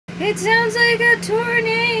It sounds like a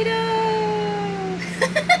tornado!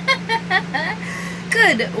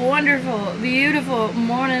 Good, wonderful, beautiful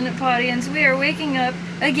morning, audience. We are waking up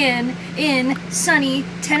again in sunny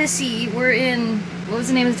Tennessee. We're in, what was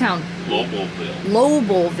the name of the town?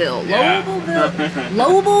 Lobelville. Yeah.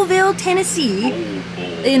 Lobelville, Tennessee.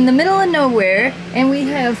 In the middle of nowhere. And we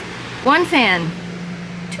have 1 fan,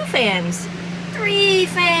 2 fans, 3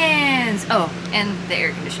 fans. Oh, and the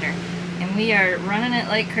air conditioner. And we are running it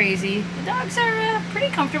like crazy. The dogs are pretty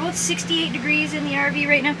comfortable. It's 68 degrees in the RV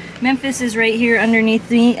right now. Memphis is right here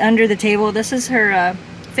underneath me, under the table. This is her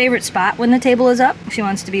favorite spot when the table is up. She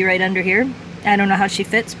wants to be right under here. I don't know how she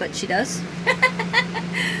fits, but she does.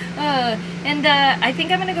 I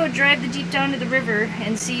think I'm gonna go drive the Jeep down to the river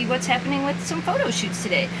and see what's happening with some photo shoots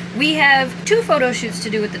today. We have 2 photo shoots to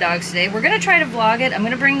do with the dogs today. We're gonna try to vlog it. I'm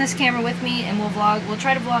gonna bring this camera with me and we'll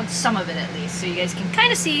try to vlog some of it at least, so you guys can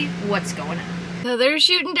kind of see what's going on. So they're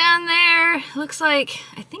shooting down there. Looks like,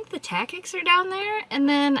 I think the Tactics are down there, and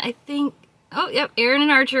then I think, oh yep, Aaron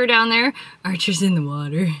and Archer are down there. Archer's in the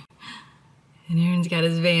water. And Aaron's got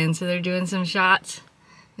his van, so they're doing some shots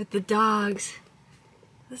with the dogs.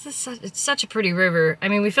 This is it's such a pretty river. I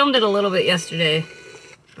mean, we filmed it a little bit yesterday,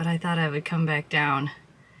 but I thought I would come back down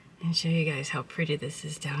and show you guys how pretty this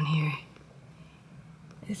is down here.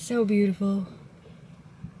 It's so beautiful.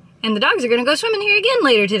 And the dogs are gonna go swimming here again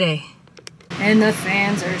later today. And the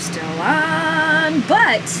fans are still on,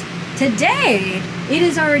 but today it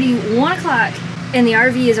is already 1 o'clock and the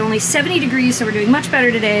RV is only 70 degrees, so we're doing much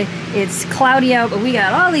better today. It's cloudy out, but we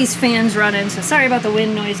got all these fans running, so sorry about the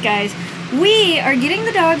wind noise, guys. We are getting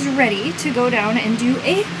the dogs ready to go down and do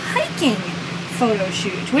a hiking photo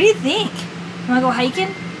shoot. What do you think? You wanna go hiking?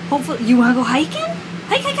 Hopefully, you wanna go hiking?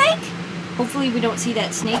 Hike, hike, hike? Hopefully we don't see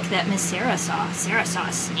that snake that Miss Sarah saw. Sarah saw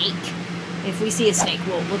a snake. If we see a snake,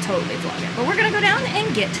 we'll totally vlog it. But we're gonna go down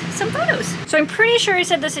and get some photos. So I'm pretty sure I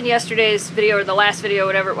said this in yesterday's video or the last video,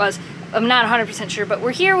 whatever it was. I'm not 100% sure, but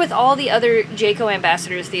we're here with all the other Jayco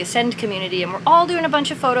ambassadors, the Ascend community, and we're all doing a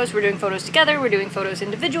bunch of photos. We're doing photos together, we're doing photos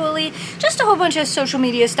individually, just a whole bunch of social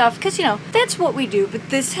media stuff, because, you know, that's what we do. But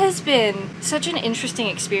this has been such an interesting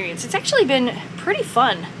experience. It's actually been pretty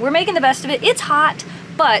fun. We're making the best of it. It's hot,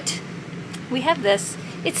 but we have this.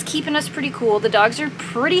 It's keeping us pretty cool. The dogs are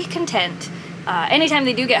pretty content. Anytime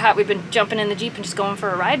they do get hot, we've been jumping in the Jeep and just going for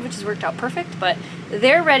a ride, which has worked out perfect, but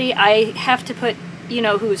they're ready. I have to put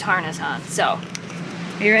you-know-who's harness on, so.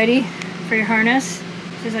 Are you ready for your harness?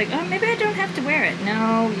 She's like, oh, maybe I don't have to wear it.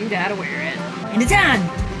 No, you gotta wear it. And it's on!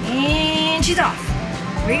 And she's off.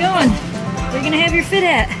 Where are you going? Where are you gonna have your fit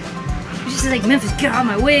at? She's like, Memphis, get out of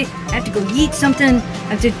my way. I have to go eat something.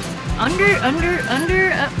 I have to, under,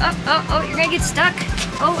 up, oh, you're gonna get stuck.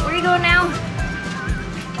 Oh, where are you going now?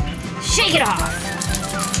 Shake it off!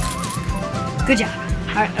 Good job.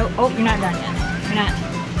 All right, oh, you're not done yet. You're not.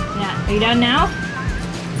 Are you done now?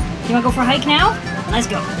 You wanna go for a hike now? Let's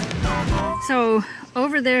go. So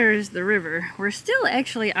over there is the river. We're still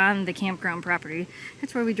actually on the campground property.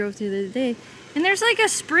 That's where we drove through the other day. And there's like a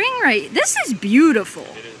spring this is beautiful.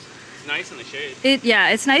 It is. It's nice in the shade.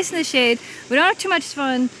 Yeah, it's nice in the shade. We don't have too much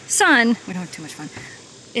sun. We don't have too much fun.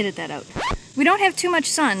 Edit that out. We don't have too much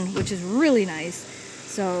sun, which is really nice.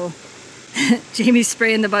 So Jamie's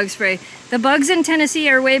spraying the bug spray. The bugs in Tennessee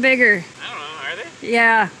are way bigger. I don't know, are they?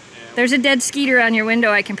 Yeah. There's a dead skeeter on your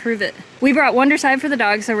window, I can prove it. We brought Wondercide for the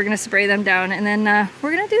dogs, so we're gonna spray them down, and then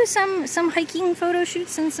we're gonna do some hiking photo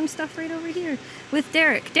shoots and some stuff right over here with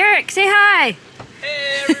Derek. Derek, say hi!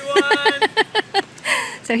 Hey everyone!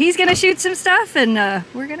 So he's gonna shoot some stuff, and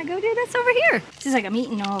we're gonna go do this over here. She's like, I'm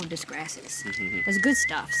eating all of this grasses. There's good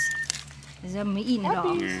stuffs. I'm eating it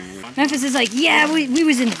all. Memphis is like, yeah, we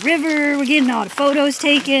was in the river, we're getting all the photos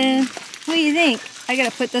taken. What do you think? I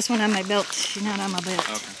gotta put this one on my belt. She's not on my belt.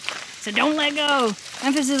 Okay. So don't let go.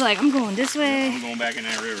 Memphis is like, I'm going this way. I'm going back in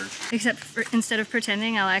that river. Except for, instead of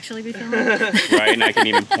pretending, I'll actually be filming. Right, and I can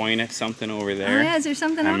even point at something over there. Oh yeah, is there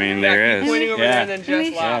something over there? I mean, there is. Pointing over there and then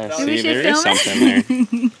just laughed. See, there is something there.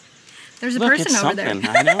 There's a Look, person it's over something.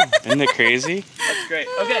 there. I know. Isn't it crazy? That's great.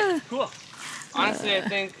 Okay, cool. Honestly, I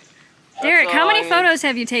think... Derek, how many photos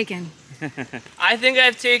have you taken? I think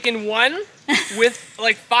I've taken one with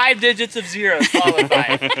like 5 digits of zeros followed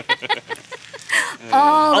by it. A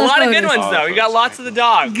lot of good ones though. We got lots of the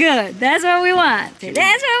dogs. Good. That's what we want.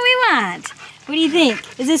 That's what we want. What do you think?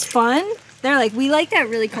 Is this fun? They're like, we like that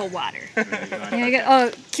really cold water.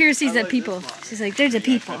 Oh, Kira sees that people. She's like, there's a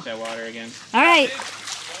people. Touch that water again. All right.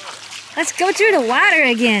 Let's go through the water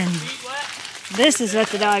again. This is what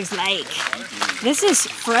the dogs like. This is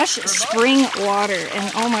fresh spring water,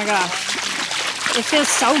 and oh my gosh, it feels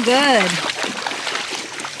so good.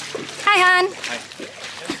 Hi, hon. Hi.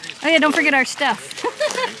 Oh yeah, don't forget our stuff.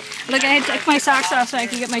 Look, I had to take my socks off so I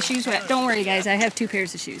could get my shoes wet. Don't worry guys, I have 2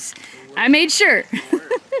 pairs of shoes. I made sure.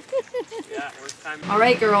 All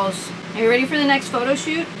right, girls, are you ready for the next photo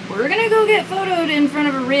shoot? We're gonna go get photoed in front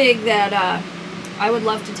of a rig that I would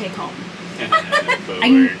love to take home. But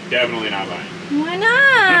we're definitely not buying. Why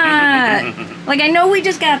not? Like, I know we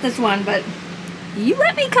just got this one, but you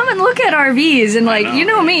let me come and look at RVs, and like, you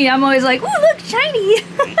know me, I'm always like, oh, look, shiny.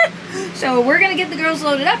 So we're gonna get the girls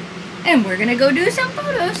loaded up, and we're gonna go do some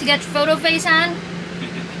photos. You got your photo face on?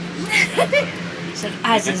 So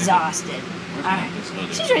I was exhausted. All right,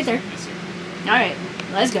 she's right there. All right,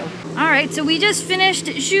 let's go. All right, so we just finished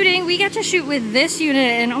shooting. We got to shoot with this unit,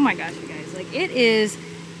 and oh my gosh, you guys, like, it is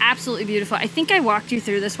absolutely beautiful. I think I walked you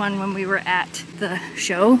through this one when we were at the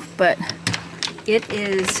show, but it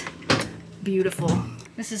is beautiful.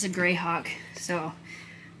 This is a Greyhawk, so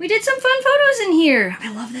we did some fun photos in here.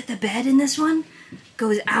 I love that the bed in this one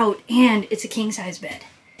goes out, and it's a king-size bed.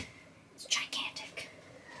 It's gigantic.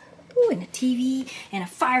 Ooh, and a TV and a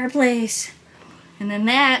fireplace. And then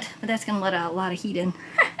that, but that's gonna let out a lot of heat in.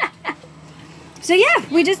 So yeah,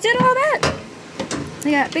 we just did all that.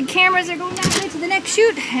 We got big cameras that are going down to the next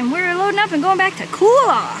shoot, and we're loading up and going back to cool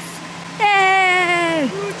off. Yay!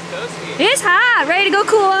 Ooh, it's toasty. It's hot. Ready to go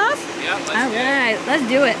cool off? Yeah, All right, let's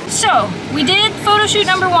do it. So we did photo shoot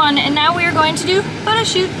number 1, and now we are going to do photo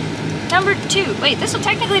shoot number 2. Wait, this will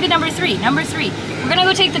technically be number 3. Number 3. We're gonna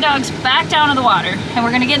go take the dogs back down to the water, and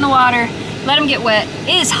we're gonna get in the water, let them get wet.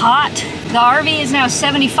 It is hot. The RV is now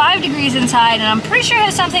 75 degrees inside, and I'm pretty sure it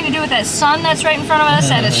has something to do with that sun that's right in front of us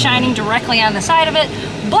that is shining directly on the side of it.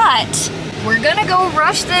 But we're gonna go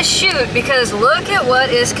rush this shoot because look at what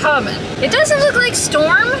is coming. It doesn't look like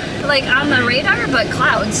storm, like on the radar, but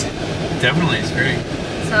clouds. Definitely, it's great.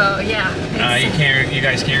 So yeah. You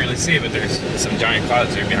guys can't really see it, but there's some giant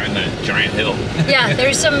clouds here behind the giant hill. Yeah,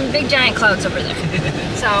 there's some big giant clouds over there.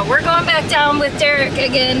 So we're going back down with Derek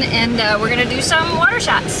again, and we're gonna do some water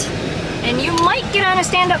shots. And you might get on a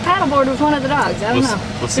stand-up paddleboard with one of the dogs. I don't know.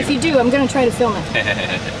 We'll see. If you do, I'm gonna try to film it.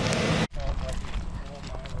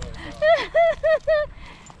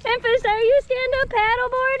 Memphis, are you stand-up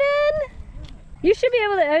paddleboarding? You should be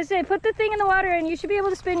able to, I would say, put the thing in the water and you should be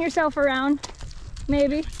able to spin yourself around.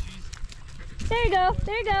 Maybe. There you go,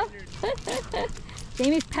 there you go.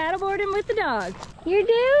 Jamie's paddleboarding with the dog. You're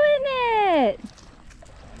doing it!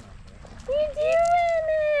 You're doing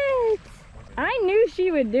it! I knew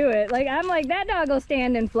she would do it. Like, I'm like, that dog will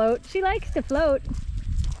stand and float. She likes to float.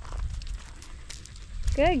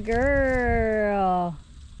 Good girl.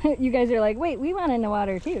 You guys are like, wait, we want in the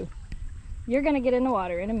water too. You're gonna get in the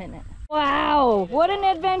water in a minute. Wow, what an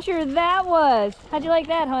adventure that was. How'd you like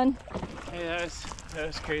that, hun? Hey, that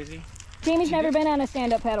was crazy. Jamie's never been on a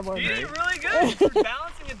stand-up paddleboard. You did really good. For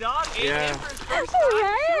balancing a dog and for his first time.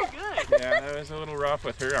 Right? So good. Yeah, that was a little rough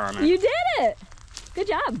with her on it. You did it. Good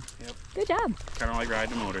job. Yep. Good job. Kind of like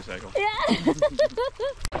riding a motorcycle. Yeah.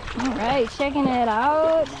 All right, checking it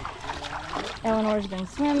out. Eleanor's been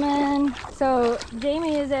swimming. So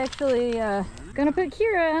Jamie is actually gonna put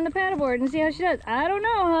Kira on the paddleboard and see how she does. I don't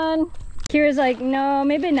know, hon. Kira's like, no,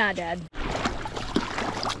 maybe not, Dad.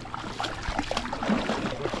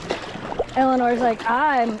 Eleanor's like,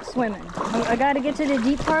 I'm swimming. I gotta get to the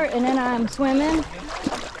deep part and then I'm swimming.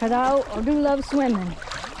 Cause I do love swimming.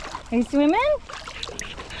 Are you swimming?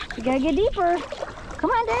 You gotta get deeper. Come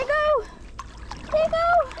on, there you go. There you go.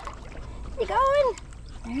 You going?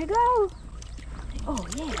 There you go. Oh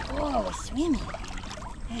yeah. Oh, we're swimming.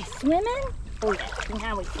 Hey, swimming? Oh yeah.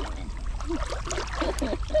 Now we're swimming.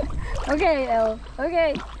 Okay, Elle.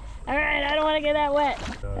 Okay. All right. I don't want to get that wet.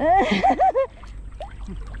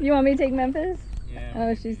 You want me to take Memphis? Yeah.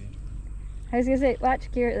 Oh, she's. I was gonna say,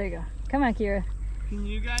 watch Kira. There you go. Come on, Kira. Can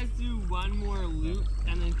you guys do one more loop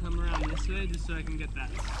and then come around this way just so I can get that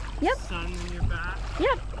sun in your back?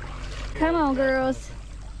 Yep. Come on, girls.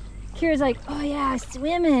 Kira's like, oh yeah,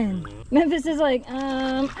 swimming. Memphis is like,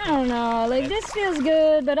 I don't know, like this feels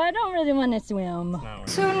good, but I don't really want to swim.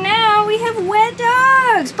 So now we have wet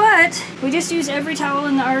dogs, but we just used every towel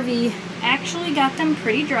in the RV. Actually got them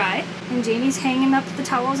pretty dry, and Jamie's hanging up the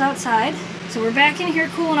towels outside. So we're back in here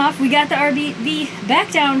cooling off. We got the RV back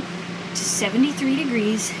down to 73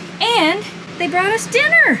 degrees, and they brought us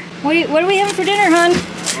dinner. What are we having for dinner, hon?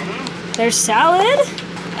 There's salad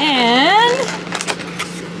and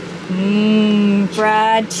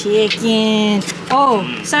fried chicken.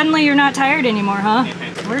 Oh, suddenly you're not tired anymore, huh?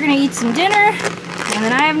 We're gonna eat some dinner, and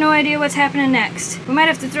then I have no idea what's happening next. We might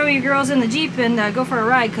have to throw you girls in the Jeep and go for a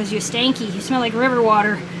ride because you're stanky. You smell like river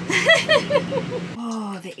water.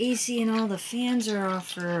 Oh, the AC and all the fans are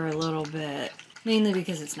off for a little bit. Mainly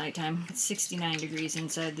because it's nighttime. It's 69 degrees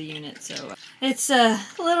inside the unit, so it's a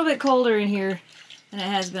little bit colder in here than it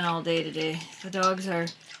has been all day today. The dogs are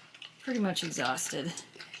pretty much exhausted.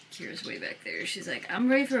 Kira's way back there. She's like, I'm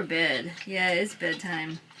ready for bed. Yeah, it's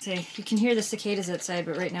bedtime. Say, you can hear the cicadas outside,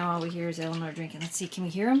 but right now all we hear is Eleanor drinking. Let's see, can we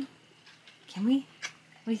hear them? Can we?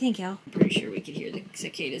 What do you think, El? I'm pretty sure we could hear the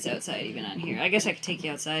cicadas outside even on here. I guess I could take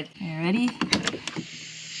you outside. Are you ready?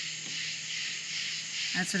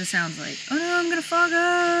 That's what it sounds like. Oh no, I'm gonna fog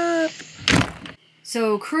up!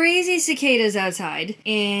 So, crazy cicadas outside,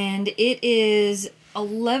 and it is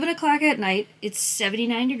 11 o'clock at night. It's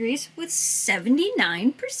 79 degrees with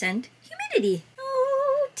 79% humidity.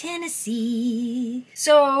 Oh, Tennessee.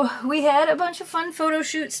 So, we had a bunch of fun photo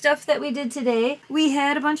shoot stuff that we did today. We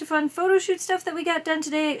had a bunch of fun photo shoot stuff that we got done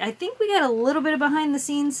today. I think we got a little bit of behind the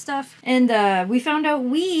scenes stuff. And we found out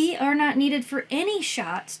we are not needed for any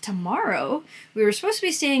shots tomorrow. We were supposed to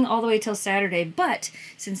be staying all the way till Saturday, but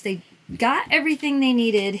since they got everything they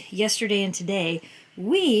needed yesterday and today,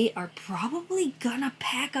 we are probably gonna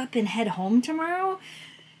pack up and head home tomorrow.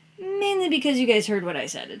 Mainly because you guys heard what I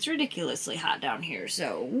said. It's ridiculously hot down here,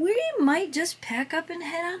 so we might just pack up and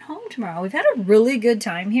head on home tomorrow. We've had a really good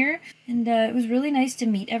time here, and it was really nice to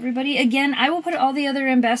meet everybody. Again, I will put all the other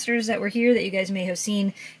ambassadors that were here that you guys may have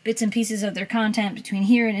seen bits and pieces of their content between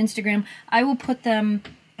here and Instagram. I will put them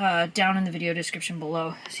down in the video description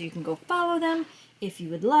below, so you can go follow them if you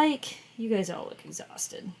would like. You guys all look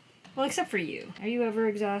exhausted. Well, except for you. Are you ever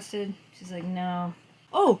exhausted? She's like, no.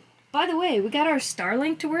 Oh, by the way, we got our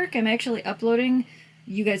Starlink to work. I'm actually uploading,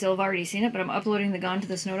 you guys will have already seen it, but I'm uploading the Gone to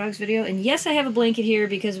the Snow Dogs video. And yes, I have a blanket here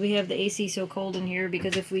because we have the AC so cold in here,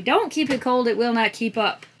 because if we don't keep it cold, it will not keep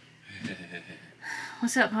up.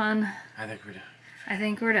 What's up, hon? I think we're done. I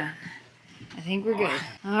think we're done. I think we're good.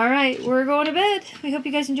 All right, we're going to bed. We hope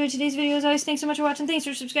you guys enjoyed today's video. As always, thanks so much for watching. Thanks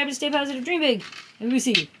for subscribing. Stay positive, dream big. And we'll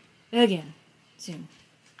see you again soon.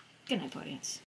 Good night, audience.